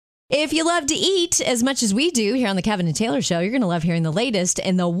If you love to eat as much as we do here on the Kevin and Taylor Show, you're going to love hearing the latest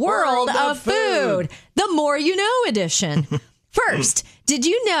in the world of food. The More You Know edition. First, did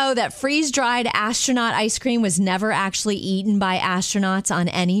you know that freeze-dried astronaut ice cream was never actually eaten by astronauts on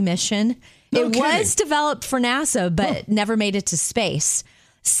any mission? No It kidding. was developed for NASA, but never made it to space.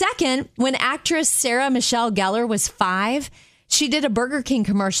 Second, when actress Sarah Michelle Gellar was 5, she did a Burger King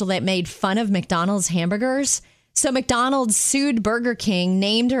commercial that made fun of McDonald's hamburgers. So McDonald's sued Burger King,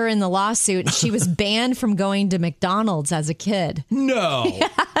 named her in the lawsuit, and she was banned from going to McDonald's as a kid. No.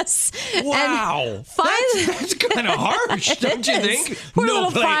 Yes. Wow. And finally, That's kind of harsh, don't you think? Poor little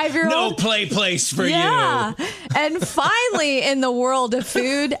 5-year-old. No play place for yeah. you. And finally, in the world of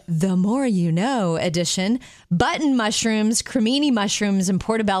food, the More You Know edition, button mushrooms, cremini mushrooms, and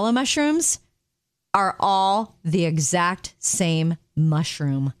portobello mushrooms are all the exact same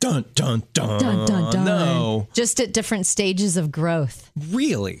mushroom. Dun, dun, dun. Dun, dun, dun. No. Just at different stages of growth.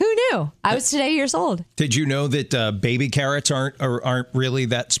 Really? Who knew? I was today years old. Did you know that baby carrots aren't really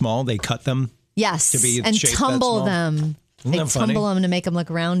that small? They cut them. Yes. To be And shaped that tumble small? them. Isn't They that funny? tumble them to make them look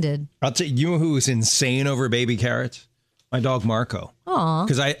rounded. I'll tell you who is insane over baby carrots? My dog Marco. Aw.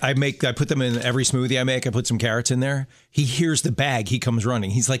 Because I put them in every smoothie I make. I put some carrots in there. He hears the bag. He comes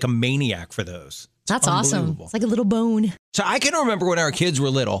running. He's like a maniac for those. That's awesome. Unbelievable. It's like a little bone. So I can remember when our kids were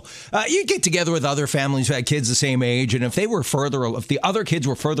little, you'd get together with other families who had kids the same age. And if if the other kids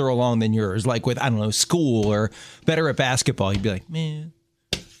were further along than yours, like with, I don't know, school or better at basketball, you'd be like, man,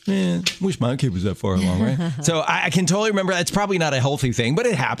 wish my kid was that far along, right? So I can totally remember. That's probably not a healthy thing, but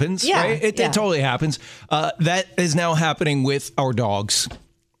it happens, Yeah, right? It yeah. totally happens. That is now happening with our dogs.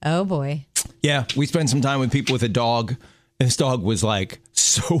 Oh, boy. Yeah, we spent some time with people with a dog. This dog was like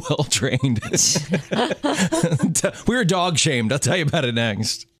so well trained. We were dog shamed. I'll tell you about it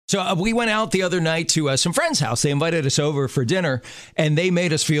next. So we went out the other night to some friend's house. They invited us over for dinner, and they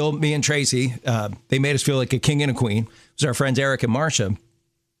made us feel, me and Tracy, they made us feel like a king and a queen. It was our friends Eric and Marcia.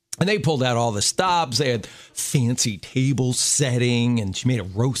 And they pulled out all the stops. They had fancy table setting, and she made a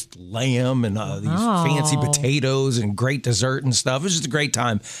roast lamb and these fancy potatoes and great dessert and stuff. It was just a great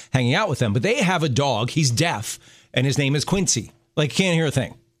time hanging out with them. But they have a dog. He's deaf, and his name is Quincy. Like, can't hear a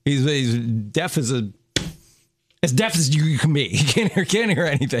thing. He's deaf as you can be. He can't hear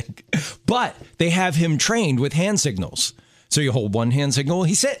anything. But they have him trained with hand signals. So you hold one hand signal,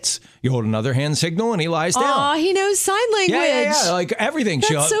 he sits. You hold another hand signal, and he lies down. Oh, he knows sign language. Yeah, like everything.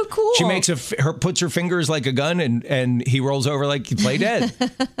 That's so cool. She makes puts her fingers like a gun, and he rolls over like he play dead.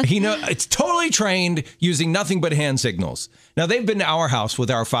 It's totally trained using nothing but hand signals. Now they've been to our house with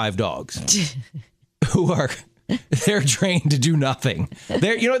our 5 dogs, they're trained to do nothing.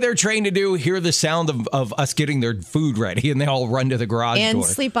 They're trained to do hear the sound of us getting their food ready, and they all run to the garage door And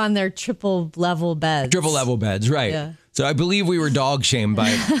sleep on their triple level beds. Triple level beds, right? Yeah. So I believe we were dog shamed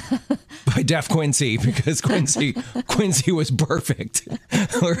by deaf Quincy, because Quincy was perfect.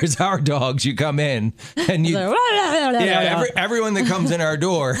 Whereas our dogs, you come in and everyone that comes in our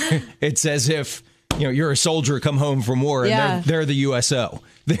door, it's as if you're a soldier come home from war, and Yeah. they're the USO.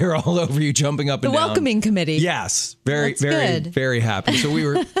 They're all over you, jumping up and The down. welcoming committee. Yes, very, That's very, good. very happy. So we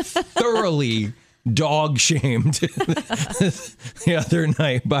were thoroughly dog shamed the other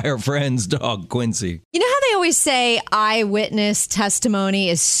night by our friend's dog, Quincy. You know how they always say eyewitness testimony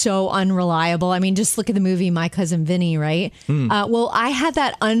is so unreliable? I mean, just look at the movie My Cousin Vinny, right? Well, I had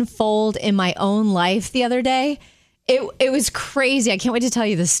that unfold in my own life the other day. It was crazy. I can't wait to tell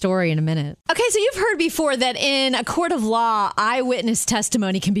you this story in a minute. Okay, so you've heard before that in a court of law, eyewitness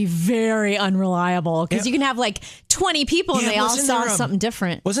testimony can be very unreliable because you can have like 20 people and they all saw something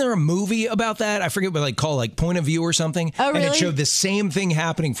different. Wasn't there a movie about that? I forget what called Point of View or something. Oh, really? And it showed the same thing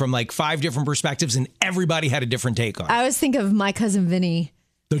happening from 5 different perspectives, and everybody had a different take on it. I always think of My Cousin Vinny.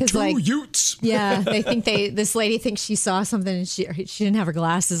 The two Utes. Yeah, they think this lady thinks she saw something and she didn't have her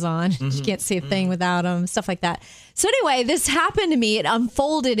glasses on. She can't see a thing without them, stuff like that. So anyway, this happened to me. It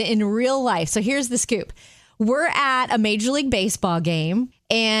unfolded in real life. So here's the scoop. We're at a Major League Baseball game,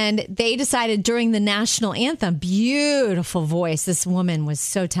 and they decided during the national anthem, beautiful voice. This woman was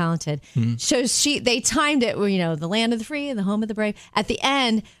so talented. So they timed it, the land of the free and the home of the brave. At the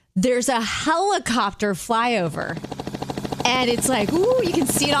end, there's a helicopter flyover. And it's like, ooh, you can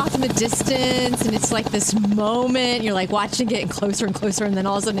see it off in the distance. And it's like this moment. You're like watching it getting closer and closer. And then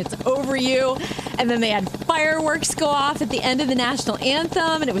all of a sudden it's over you. And then they had fireworks go off at the end of the national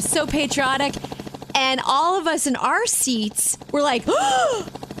anthem. And it was so patriotic. And all of us in our seats were like, oh,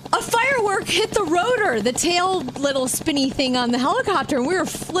 a firework hit the rotor, the tail little spinny thing on the helicopter. And we were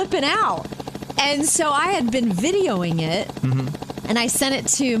flipping out. And so I had been videoing it. And I sent it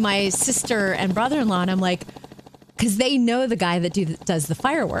to my sister and brother-in-law. And I'm like, because they know the guy that does the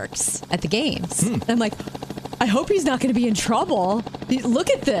fireworks at the games. And I'm like, I hope he's not going to be in trouble. Look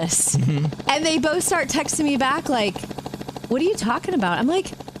at this. And they both start texting me back like, what are you talking about? I'm like,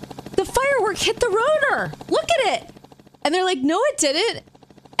 the firework hit the rotor. Look at it. And they're like, no, it didn't.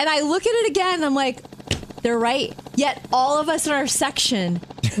 And I look at it again and I'm like, they're right. Yet all of us in our section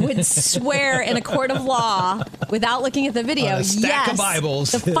would swear in a court of law without looking at the video. A stack of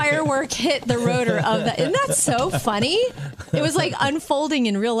Bibles. The firework hit the rotor of the. Isn't that so funny? It was like unfolding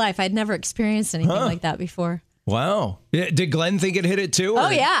in real life. I'd never experienced anything like that before. Wow. Did Glenn think it hit it too? Oh,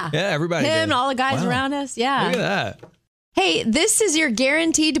 yeah. Yeah, everybody Him did. and all the guys around us. Yeah. Look at that. Hey, this is your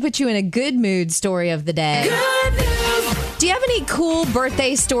guaranteed to put you in a good mood story of the day. Good news. Do you have any cool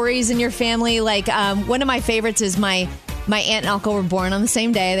birthday stories in your family? Like one of my favorites is my aunt and uncle were born on the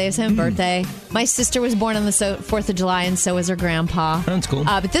same day. They have the same birthday. My sister was born on the 4th of July, and so was her grandpa. That's cool.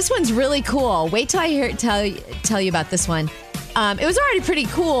 But this one's really cool. Wait till I tell you about this one. It was already pretty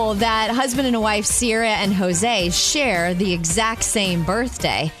cool that husband and wife Sierra and Jose share the exact same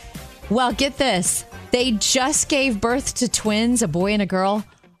birthday. Well, get this. They just gave birth to twins, a boy and a girl,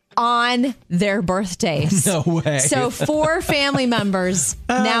 on their birthdays. No way. So 4 family members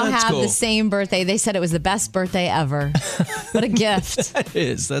now have cool. the same birthday. They said it was the best birthday ever. What a gift. That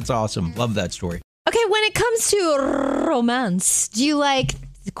is. That's awesome. Love that story. Okay, when it comes to romance, do you like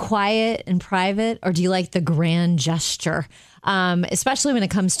the quiet and private, or do you like the grand gesture? Especially when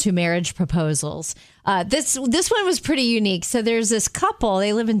it comes to marriage proposals. This one was pretty unique. So there's this couple.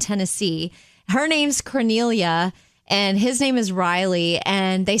 They live in Tennessee. Her name's Cornelia, and his name is Riley.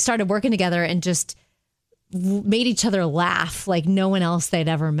 And they started working together and just made each other laugh like no one else they'd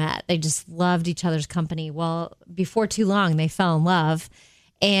ever met. They just loved each other's company. Well, before too long, they fell in love.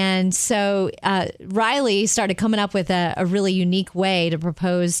 And so Riley started coming up with a really unique way to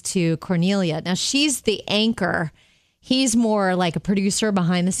propose to Cornelia. Now, she's the anchor. He's more like a producer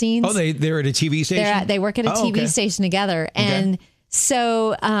behind the scenes. Oh, they're at a TV station? They work at a TV station together. And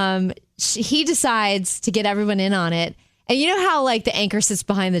so he decides to get everyone in on it. And you know how like the anchor sits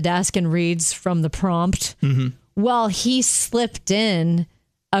behind the desk and reads from the prompt? Mm-hmm. Well, he slipped in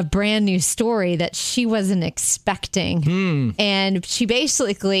a brand new story that she wasn't expecting. And she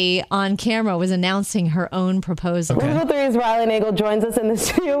basically on camera was announcing her own proposal. Wonderful 3's Riley Nagel joins us in the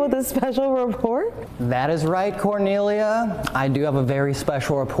studio with a special report. That is right, Cornelia. I do have a very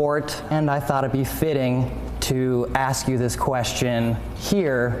special report, and I thought it'd be fitting to ask you this question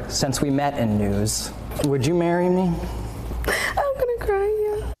here since we met in news. Would you marry me? I'm gonna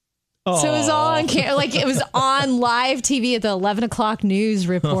cry, yeah. So it was all on camera, like it was on live TV at the 11 o'clock news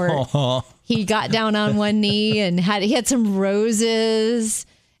report. He got down on one knee and he had some roses.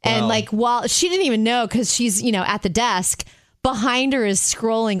 And like, while she didn't even know, because she's, at the desk, behind her is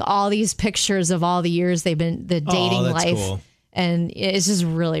scrolling all these pictures of all the years they've been, the dating life. Cool. And it's just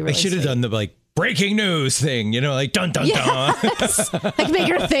really, really They should have done the breaking news thing, like dun dun dun. Like make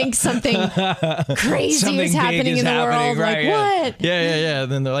her think something crazy is happening in the world. Right, like what? Yeah.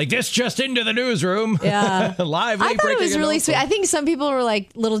 Then they're like, this just into the newsroom. Yeah. Live. I thought it was really sweet. I think some people were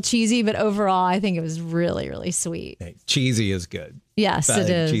like a little cheesy, but overall, I think it was really, really sweet. Hey, cheesy is good. Yes, it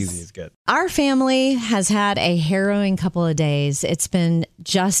is. Cheesy is good. Our family has had a harrowing couple of days. It's been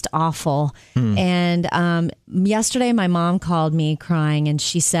just awful. And yesterday, my mom called me crying and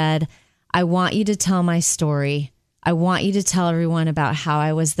she said, I want you to tell my story. I want you to tell everyone about how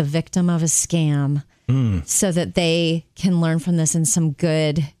I was the victim of a scam so that they can learn from this and some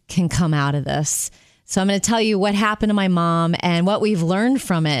good can come out of this. So I'm going to tell you what happened to my mom and what we've learned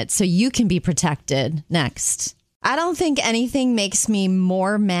from it so you can be protected next. I don't think anything makes me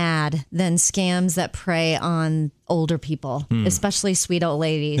more mad than scams that prey on older people, especially sweet old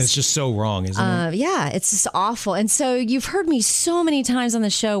ladies. It's just so wrong, isn't it? Yeah, it's just awful. And so you've heard me so many times on the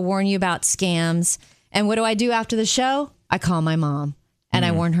show warn you about scams. And what do I do after the show? I call my mom and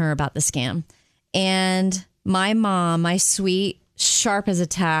I warn her about the scam. And my mom, my sweet, sharp as a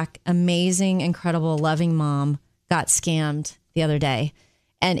tack, amazing, incredible, loving mom got scammed the other day.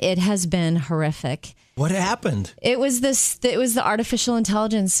 And it has been horrific. What happened? It was the artificial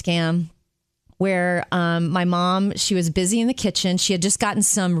intelligence scam where my mom, she was busy in the kitchen. She had just gotten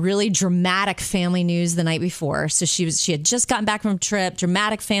some really dramatic family news the night before. So she had just gotten back from a trip,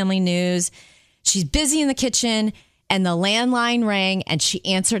 dramatic family news. She's busy in the kitchen and the landline rang and she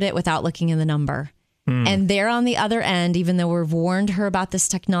answered it without looking in the number. And there on the other end, even though we've warned her about this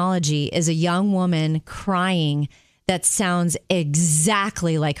technology, is a young woman crying that sounds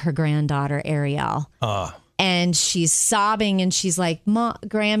exactly like her granddaughter, Ariel. And she's sobbing and she's like,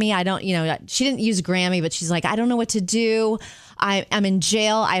 Grammy, I don't, she didn't use Grammy, but she's like, I don't know what to do. I'm in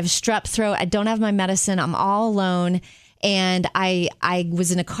jail. I have strep throat. I don't have my medicine. I'm all alone. And I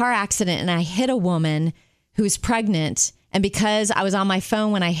was in a car accident and I hit a woman who's pregnant. And because I was on my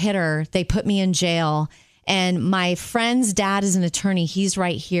phone when I hit her, they put me in jail. And my friend's dad is an attorney. He's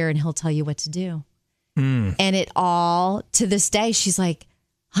right here and he'll tell you what to do. And it all, to this day, she's like,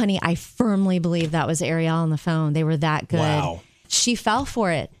 honey, I firmly believe that was Ariel on the phone. They were that good. Wow. She fell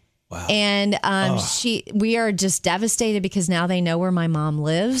for it. Wow. And we are just devastated because now they know where my mom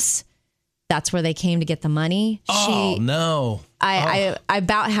lives. That's where they came to get the money. Oh, no. I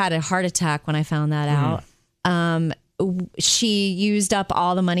about had a heart attack when I found that out. She used up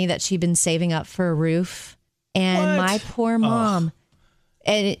all the money that she'd been saving up for a roof. And my poor mom.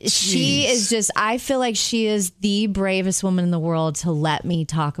 And she is just, I feel like she is the bravest woman in the world to let me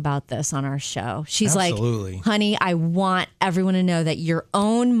talk about this on our show. She's Absolutely. like, honey, I want everyone to know that your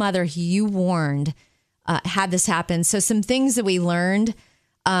own mother who you warned had this happen. So some things that we learned,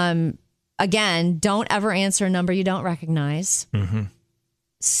 again, don't ever answer a number you don't recognize. Mm-hmm.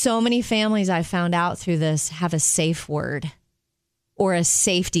 So many families I found out through this have a safe word or a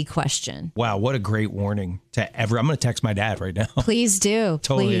safety question. Wow, what a great warning to I'm going to text my dad right now. Please do.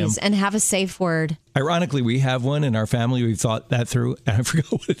 Totally please. And have a safe word. Ironically, we have one in our family. We've thought that through, and I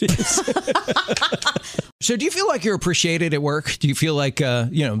forgot what it is. So do you feel like you're appreciated at work? Do you feel like,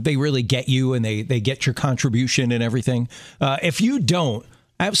 they really get you and they get your contribution and everything? If you don't,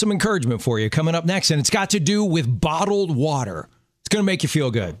 I have some encouragement for you coming up next, and it's got to do with bottled water. It's going to make you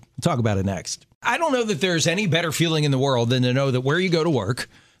feel good. We'll talk about it next. I don't know that there's any better feeling in the world than to know that where you go to work,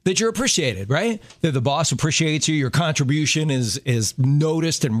 that you're appreciated, right? That the boss appreciates you, your contribution is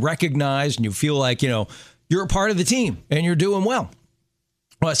noticed and recognized, and you feel like, you're a part of the team and you're doing well.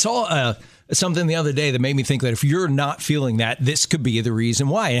 Well, I saw something the other day that made me think that if you're not feeling that, this could be the reason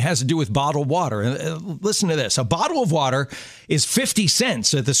why. It has to do with bottled water. Listen to this. A bottle of water is 50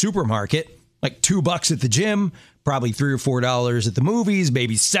 cents at the supermarket, like $2 at the gym, probably $3 or $4 at the movies,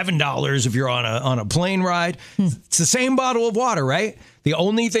 maybe $7 if you're on a plane ride. It's the same bottle of water, right? The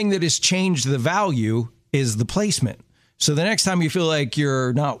only thing that has changed the value is the placement. So the next time you feel like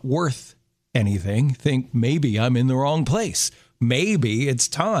you're not worth anything, think maybe I'm in the wrong place. Maybe it's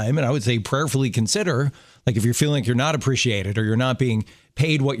time, and I would say prayerfully consider, like if you're feeling like you're not appreciated or you're not being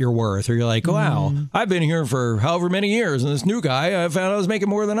paid what you're worth, or you're like, wow, I've been here for however many years, and this new guy, I found I was making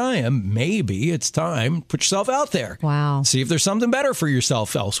more than I am. Maybe it's time. Put yourself out there. Wow. See if there's something better for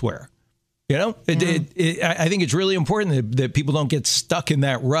yourself elsewhere. I think it's really important that people don't get stuck in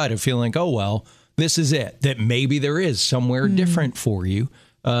that rut of feeling like, oh, well, this is it. That maybe there is somewhere different for you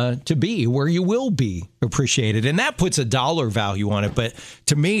to be, where you will be appreciated. And that puts a dollar value on it. But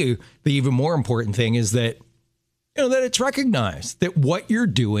to me, the even more important thing is that that it's recognized that what you're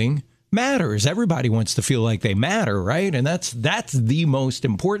doing matters. Everybody wants to feel like they matter, right? And that's the most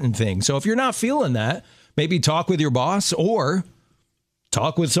important thing. So if you're not feeling that, maybe talk with your boss or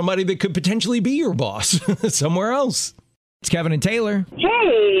talk with somebody that could potentially be your boss somewhere else. It's Kevin and Taylor.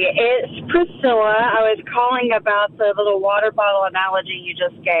 Hey, it's Priscilla. I was calling about the little water bottle analogy you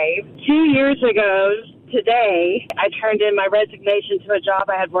just gave. 2 years ago today, I turned in my resignation to a job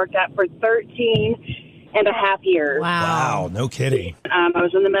I had worked at for 13 and a half years. Wow, no kidding. I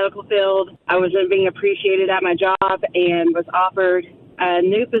was in the medical field. I wasn't being appreciated at my job and was offered a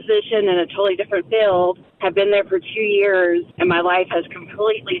new position in a totally different field. Have been there for 2 years, and my life has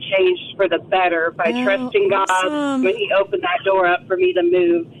completely changed for the better by trusting God when He opened that door up for me to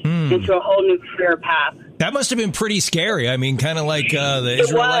move into a whole new career path. That must have been pretty scary. I mean, kind of like the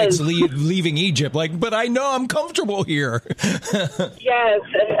Israelites leaving Egypt. Like, but I know I'm comfortable here. Yes.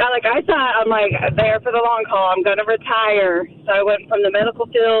 I thought, I'm like, there for the long haul. I'm going to retire. So I went from the medical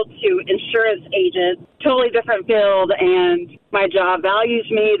field to insurance agent, totally different field. And my job values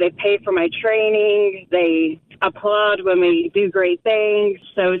me. They pay for my training. They applaud when we do great things.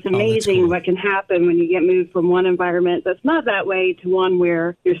 So it's amazing what can happen when you get moved from one environment that's not that way to one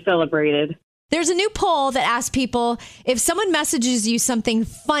where you're celebrated. There's a new poll that asks people, if someone messages you something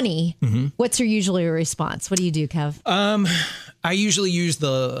funny, what's your usually response? What do you do, Kev? I usually use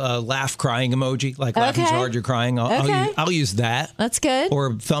the laugh crying emoji, like laughing so hard you're crying. I'll use that. That's good.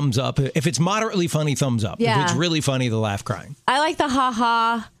 Or thumbs up. If it's moderately funny, thumbs up. Yeah. If it's really funny, the laugh crying. I like the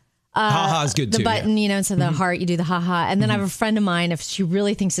ha-ha. Ha-ha is good too. The button, yeah. Instead of the heart, you do the ha-ha. And then I have a friend of mine, if she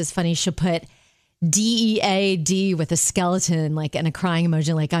really thinks it's funny, she'll put DEAD with a skeleton, and a crying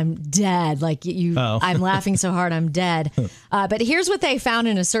emoji, like I'm dead. Like I'm laughing so hard, I'm dead. But here's what they found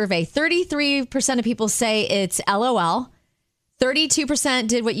in a survey. 33% of people say it's LOL. 32%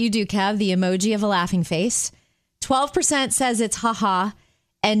 did what you do, Kev, the emoji of a laughing face. 12% says it's haha.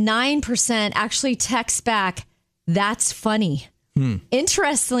 And 9% actually texts back, that's funny.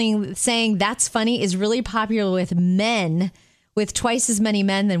 Interestingly, saying that's funny is really popular with men, with twice as many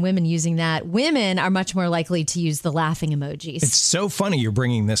men than women using that. Women are much more likely to use the laughing emojis. It's so funny you're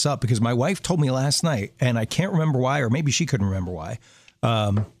bringing this up because my wife told me last night, and I can't remember why, or maybe she couldn't remember why.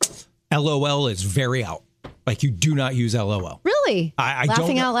 LOL is very out. Like, you do not use LOL. Really? I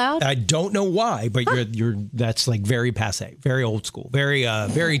Laughing don't, out loud? I don't know why, but you're that's like very passé, very old school, very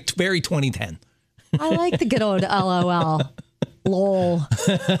 2010. I like the good old LOL. Lol.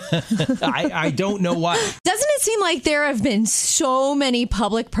 I don't know why. Doesn't it seem like there have been so many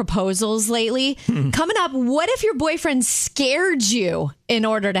public proposals lately? Coming up, what if your boyfriend scared you in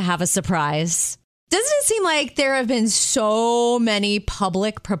order to have a surprise? Doesn't it seem like there have been so many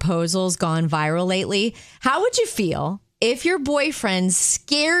public proposals gone viral lately? How would you feel if your boyfriend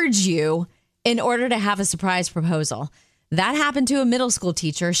scared you in order to have a surprise proposal? That happened to a middle school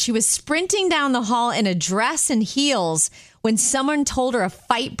teacher. She was sprinting down the hall in a dress and heels when someone told her a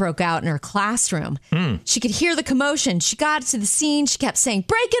fight broke out in her classroom. She could hear the commotion. She got to the scene. She kept saying,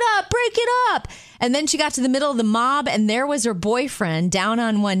 break it up, break it up. And then she got to the middle of the mob, and there was her boyfriend down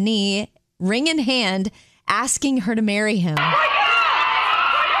on one knee, ring in hand, asking her to marry him.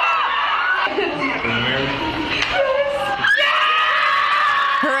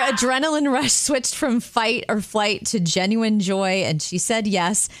 Her adrenaline rush switched from fight or flight to genuine joy, and she said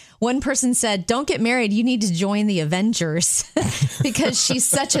yes. One person said, don't get married, you need to join the Avengers, because she's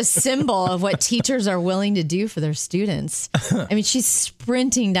such a symbol of what teachers are willing to do for their students. I mean, she's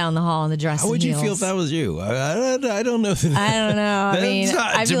sprinting down the hall in the dress How would and you heels. feel if that was you? I don't know. I don't know. I mean, That's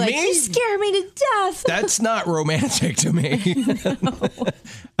not- I'd be to like, me, you scare me to death. That's not romantic to me.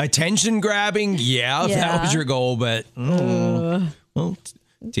 Attention grabbing, yeah, if that Yeah. was your goal, but well,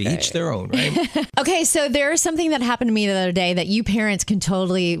 to each their own, right? Okay, so there's something that happened to me the other day that you parents can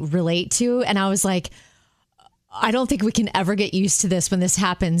totally relate to. And I was like, I don't think we can ever get used to this when this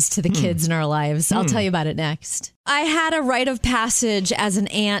happens to the kids in our lives. I'll tell you about it next. I had a rite of passage as an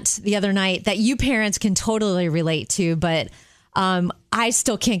aunt the other night that you parents can totally relate to, but I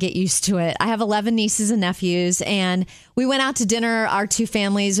still can't get used to it. I have 11 nieces and nephews, and we went out to dinner, our two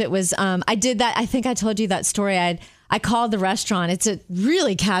families. It was, I did that. I think I told you that story. I called the restaurant. It's a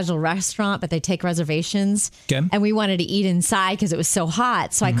really casual restaurant, but they take reservations. Okay. And we wanted to eat inside because it was so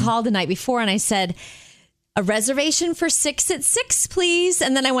hot. So I called the night before and I said, a reservation for 6 at 6, please.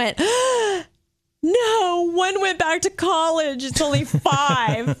 And then I went, no, one went back to college. It's only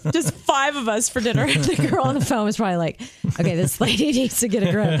 5, just 5 of us for dinner. And the girl on the phone was probably like, okay, this lady needs to get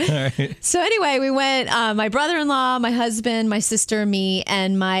a grip. Right. So anyway, we went, my brother-in-law, my husband, my sister, me,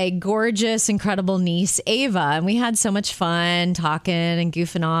 and my gorgeous, incredible niece, Ava. And we had so much fun talking and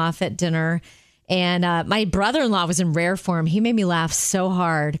goofing off at dinner. And my brother-in-law was in rare form. He made me laugh so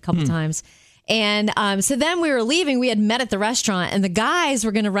hard a couple times. And so then we were leaving. We had met at the restaurant, and the guys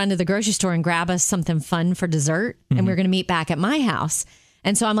were going to run to the grocery store and grab us something fun for dessert. And we were going to meet back at my house.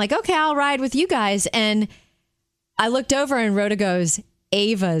 And so I'm like, okay, I'll ride with you guys. And I looked over and Rhoda goes,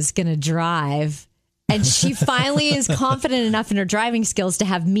 Ava's going to drive. And she finally is confident enough in her driving skills to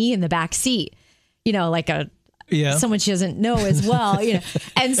have me in the back seat, you know, like someone she doesn't know as well, you know.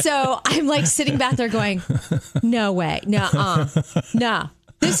 And so I'm like sitting back there going, no way, no.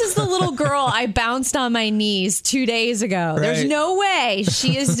 This is the little girl I bounced on my knees 2 days ago. There's Right. no way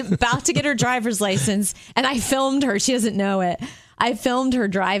she is about to get her driver's license. And I filmed her. She doesn't know it. I filmed her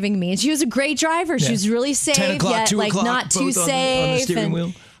driving me, and she was a great driver. She was really safe, 10 o'clock, yet 2 like o'clock, not too both on the safe. steering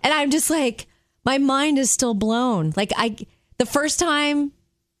wheel. And I'm just like, my mind is still blown. Like the first time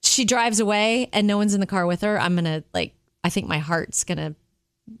she drives away and no one's in the car with her, I'm gonna I think my heart's gonna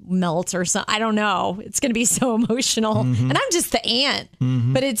melt or something. I don't know. It's gonna be so emotional. And I'm just the aunt,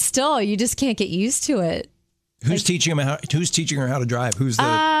 but it's still, you just can't get used to it. Who's teaching her how to drive? Who's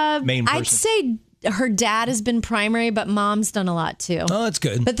the main person? I'd say her dad has been primary, but mom's done a lot too. Oh, that's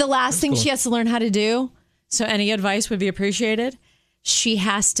good. But the last thing cool. she has to learn how to do, so any advice would be appreciated, she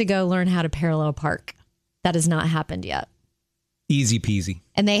has to go learn how to parallel park. That has not happened yet. Easy peasy.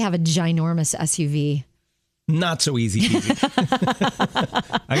 And they have a ginormous SUV. Not so easy peasy.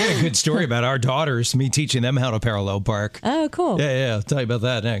 I got a good story about our daughters, me teaching them how to parallel park. Oh, cool. Yeah, I'll tell you about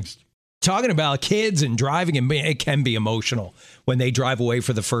that next. Talking about kids and driving, and it can be emotional when they drive away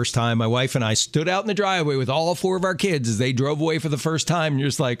for the first time. My wife and I stood out in the driveway with all 4 of our kids as they drove away for the first time. And you're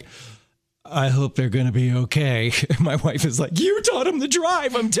just like, I hope they're going to be okay. My wife is like, you taught them to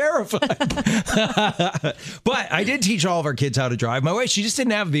drive. I'm terrified. But I did teach all of our kids how to drive. My wife, she just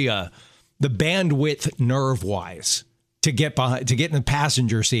didn't have the bandwidth nerve-wise to get in the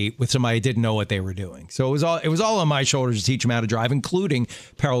passenger seat with somebody who didn't know what they were doing. So it was all on my shoulders to teach them how to drive, including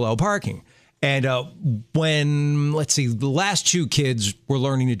parallel parking. And when, let's see, the last 2 kids were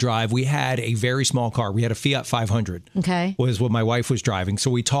learning to drive, we had a very small car. We had a Fiat 500. Okay. Was what my wife was driving.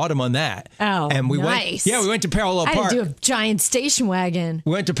 So we taught them on that. Oh, and we nice. We went to parallel park. I had to do a giant station wagon.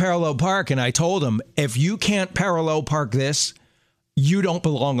 We went to parallel park, and I told them, if you can't parallel park this, you don't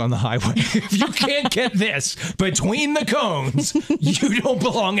belong on the highway. If you can't get this between the cones, you don't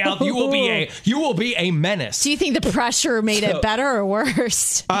belong out. You will be a menace. Do you think the pressure made it better or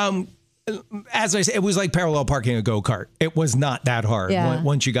worse? As I said, it was like parallel parking a go-kart. It was not that hard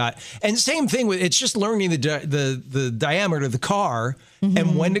once you got. And same thing with, it's just learning the diameter of the car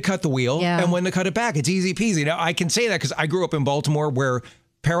and when to cut the wheel and when to cut it back. It's easy peasy. Now I can say that because I grew up in Baltimore, where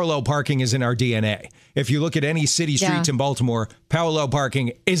parallel parking is in our DNA. If you look at any city streets in Baltimore, parallel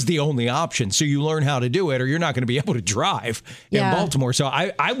parking is the only option. So you learn how to do it, or you're not going to be able to drive in Baltimore. So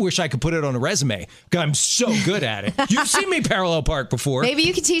I wish I could put it on a resume because I'm so good at it. You've seen me parallel park before. Maybe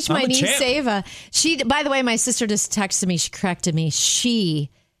you could teach my niece Ava. By the way, my sister just texted me. She corrected me. She,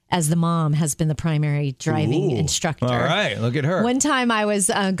 as the mom, has been the primary driving instructor. All right, look at her. One time I was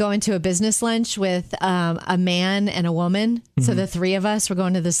going to a business lunch with a man and a woman. So the 3 of us were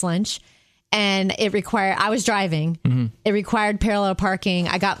going to this lunch. And I was driving. It required parallel parking.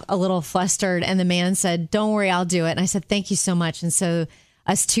 I got a little flustered, and the man said, "Don't worry, I'll do it." And I said, "Thank you so much." And so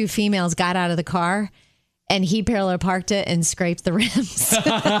us 2 females got out of the car, and he parallel parked it and scraped the rims.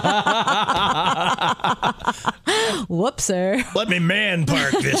 Whoopser. Let me man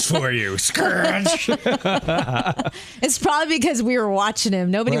park this for you. Scratch. It's probably because we were watching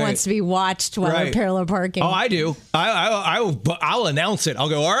him. Nobody wants to be watched while they're parallel parking. Oh, I do. I'll announce it. I'll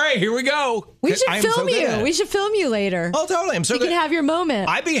go, all right, here we go. We should film you. We should film you later. Oh, totally. I'm so good. You can have your moment.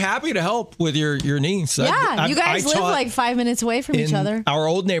 I'd be happy to help with your niece. Yeah, you guys live like 5 minutes away from each other. Our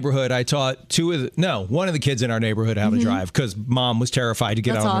old neighborhood, I taught one of the kids in our neighborhood how to drive because mom was terrified to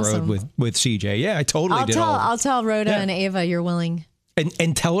get on the road with CJ. Yeah, I totally did. I'll tell Rhoda and Ava you're willing.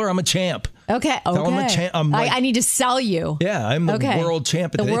 And tell her I'm a champ. Okay. Tell I'm a champ. I need to sell you. Yeah, I'm the world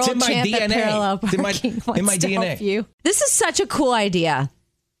champ. The world it's in my champ DNA. At parallel parking in my DNA. Help you. This is such a cool idea.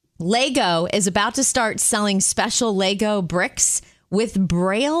 Lego is about to start selling special Lego bricks with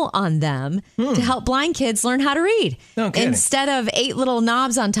Braille on them to help blind kids learn how to read. Okay. Instead of 8 little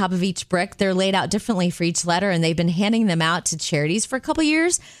knobs on top of each brick, they're laid out differently for each letter, and they've been handing them out to charities for a couple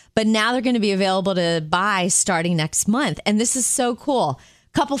years, but now they're going to be available to buy starting next month. And this is so cool.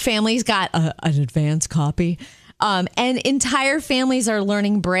 Couple families got an advanced copy, and entire families are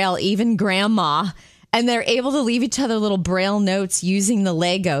learning Braille, even grandma, and they're able to leave each other little Braille notes using the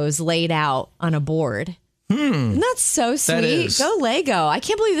Legos laid out on a board. Isn't that so sweet? Go Lego. I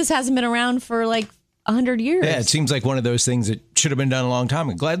can't believe this hasn't been around for like 100 years. Yeah, it seems like one of those things that should have been done a long time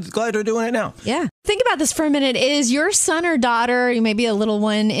ago. Glad they're doing it now. Yeah. Think about this for a minute. Is your son or daughter, maybe a little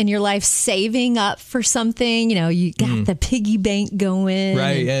one in your life, saving up for something? You know, you got the piggy bank going.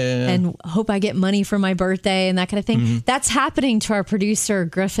 Right. And hope I get money for my birthday and that kind of thing. That's happening to our producer,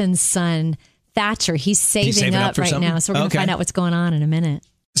 Griffin's son, Thatcher. He's saving up right now. So we're going to find out what's going on in a minute.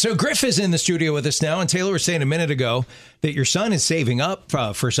 So Griff is in the studio with us now, and Taylor was saying a minute ago that your son is saving up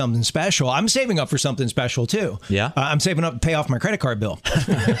for something special. I'm saving up for something special, too. Yeah? I'm saving up to pay off my credit card bill.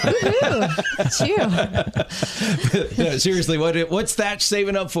 That's you. No, seriously, what's that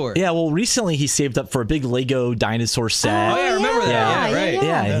saving up for? Yeah, well, recently he saved up for a big Lego dinosaur set. Oh, yeah, I remember that. Yeah, right.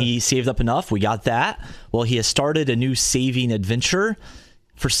 Yeah, and he saved up enough. We got that. Well, he has started a new saving adventure.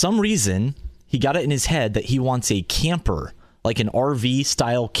 For some reason, he got it in his head that he wants a camper. Like an RV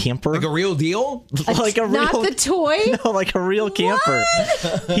style camper. Like a real deal? Like a real, not the toy? No, like a real camper.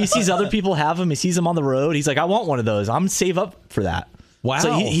 He sees other people have them. He sees them on the road. He's like, I want one of those. I'm save up for that. Wow.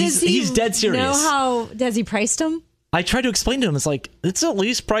 So he's dead serious. Has he priced them? I tried to explain to him. It's like, it's at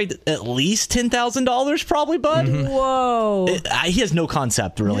least $10,000 probably, bud. Whoa. He has no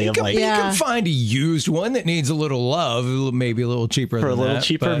concept really of like. You can find a used one that needs a little love, maybe a little cheaper than that. For a little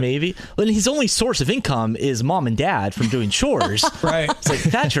cheaper, maybe. But his only source of income is mom and dad from doing chores. Right. It's like,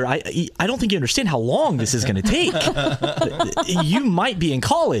 Thatcher, I don't think you understand how long this is going to take. You might be in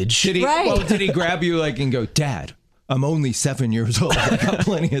college. Did he grab you and go, Dad, I'm only 7 years old. I got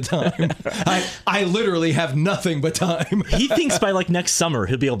plenty of time. I literally have nothing but time. He thinks by next summer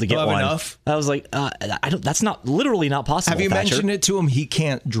he'll be able to get one. Enough. I was like, that's literally not possible. Have you Thatcher. mentioned it to him? He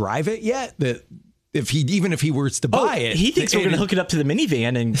can't drive it yet. That even if he were to buy it, he thinks we're going to hook it up to the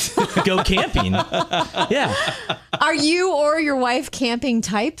minivan and go camping. Yeah. Are you or your wife camping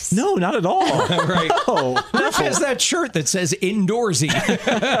types? No, not at all. Right. No. Griff has that shirt that says indoorsy.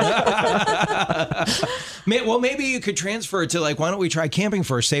 Well, maybe you could transfer it to like, why don't we try camping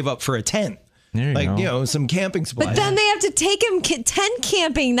first, save up for a tent? There you go. You know, some camping supplies. But then they have to take him tent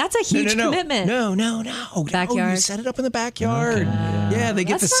camping. That's a huge commitment. No. Backyard. You set it up in the backyard. Yeah, they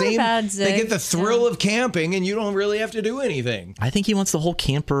get That's the not same. bad, They get the Zig. thrill of camping, and you don't really have to do anything. I think he wants the whole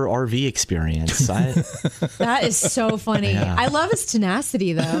camper RV experience. That is so funny. Yeah. I love his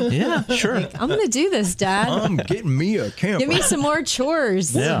tenacity, though. Yeah, sure. I'm going to do this, Dad. I'm getting me a camper. Give me some more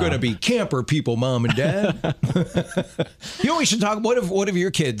chores. We're going to be camper people, Mom and Dad. You know, we should talk. What have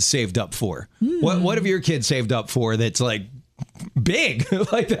your kids saved up for? What have your kids saved up for that's like big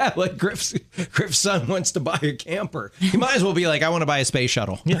like that? Like Griff's son wants to buy a camper. He might as well be like, I want to buy a space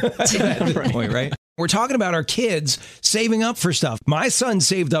shuttle. Yeah, at this point, right? We're talking about our kids saving up for stuff. My son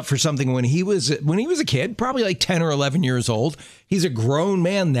saved up for something when he was a kid, probably like 10 or 11 years old. He's a grown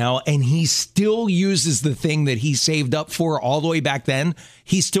man now, and he still uses the thing that he saved up for all the way back then.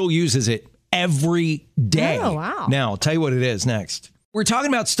 He still uses it every day. Oh, wow. Now, I'll tell you what it is next. We're talking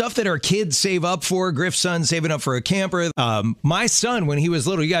about stuff that our kids save up for. Griff's son saving up for a camper. My son, when he was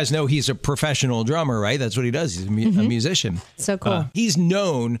little, you guys know he's a professional drummer, right? That's what he does. He's a musician. So cool. He's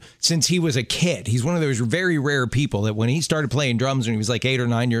known since he was a kid. He's one of those very rare people that when he started playing drums when he was like 8 or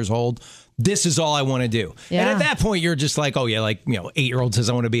 9 years old, this is all I want to do. Yeah. And at that point, you're just like, oh, yeah, like, 8-year-old says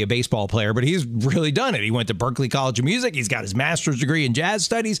I want to be a baseball player, but he's really done it. He went to Berklee College of Music. He's got his master's degree in jazz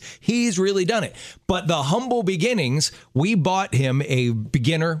studies. He's really done it. But the humble beginnings, we bought him a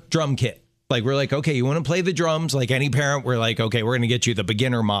beginner drum kit. Like, we're like, okay, you want to play the drums? Like any parent, we're like, okay, we're going to get you the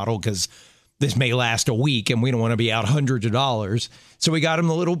beginner model because this may last a week and we don't want to be out hundreds of dollars. So we got him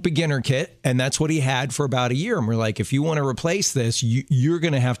the little beginner kit, and that's what he had for about a year. And we're like, if you want to replace this, you're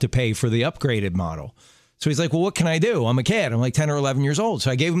going to have to pay for the upgraded model. So he's like, well, what can I do? I'm a kid. I'm like 10 or 11 years old. So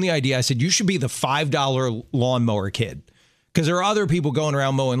I gave him the idea. I said, you should be the $5 lawnmower kid. Because there are other people going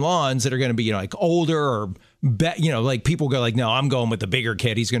around mowing lawns that are going to be like older or like people go like, no, I'm going with the bigger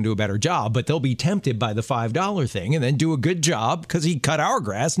kid. He's going to do a better job. But they'll be tempted by the $5 thing and then do a good job because he cut our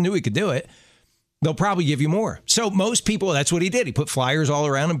grass and knew he could do it. They'll probably give you more. So most people, that's what he did. He put flyers all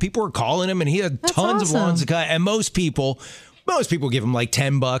around and people were calling him and he had tons of lawns to cut. And most people give him like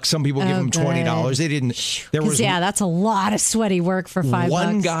 $10. Some people give him $20. They didn't. There was that's a lot of sweaty work for $5.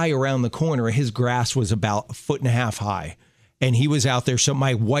 One guy around the corner, his grass was about 1.5 feet high. And he was out there. So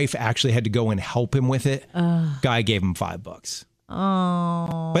my wife actually had to go and help him with it. Guy gave him $5.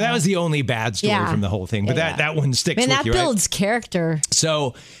 Oh, but that was the only bad story from the whole thing. But that one sticks with that you, builds character.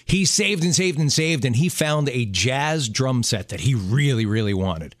 So he saved and saved and saved, and he found a jazz drum set that he really, really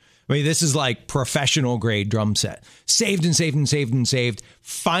wanted. I mean, this is like professional grade drum set. Saved and saved and saved and saved.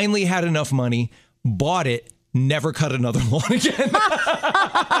 Finally had enough money, bought it, never cut another lawn again.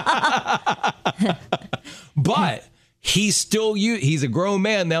 But he's a grown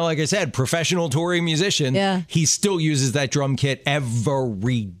man now, like I said, professional touring musician. Yeah. He still uses that drum kit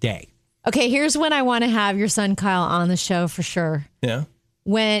every day. Okay, here's when I want to have your son Kyle on the show for sure. Yeah.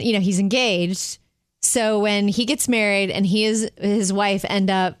 When, he's engaged. So when he gets married and his wife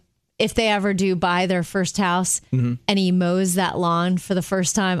end up, if they ever do buy their first house and he mows that lawn for the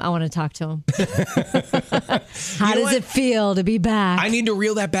first time, I want to talk to him. How does it feel to be back? I need to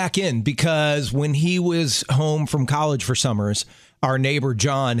reel that back in because when he was home from college for summers, our neighbor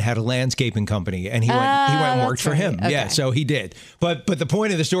John had a landscaping company and he went and worked for him. Okay. Yeah, so he did. But the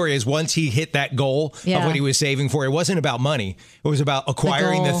point of the story is once he hit that goal of what he was saving for, it wasn't about money. It was about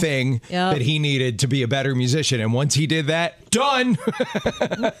acquiring the thing that he needed to be a better musician. And once he did that, done.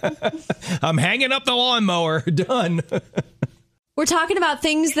 I'm hanging up the lawnmower. Done. We're talking about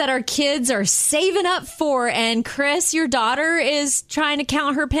things that our kids are saving up for. And Chris, your daughter is trying to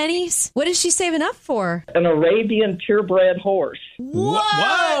count her pennies. What is she saving up for? An Arabian purebred horse.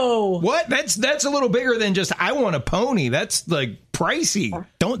 Whoa! What? That's a little bigger than just I want a pony. That's like pricey.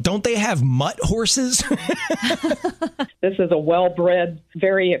 Don't they have mutt horses? This is a well-bred,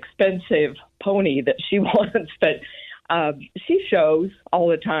 very expensive pony that she wants, but she shows all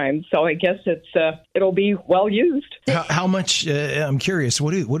the time, so I guess it'll be well used. How much? I'm curious.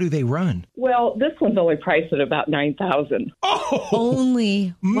 What do they run? Well, this one's only priced at about $9,000. Oh,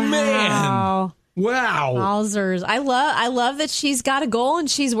 only man! Wow! Wowzers! I love that she's got a goal and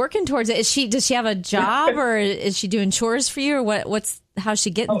she's working towards it. Does she have a job or is she doing chores for you, or how's she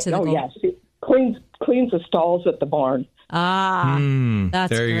getting to the goal? Yeah, she cleans the stalls at the barn. That's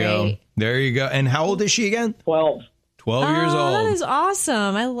there you great. go. There you go. And how old is she again? 12. 12 years old. That is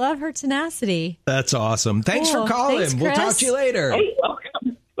awesome. I love her tenacity. That's awesome. Thanks Cool. for calling. Thanks, we'll talk Chris. to you later. Hey,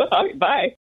 welcome. Bye.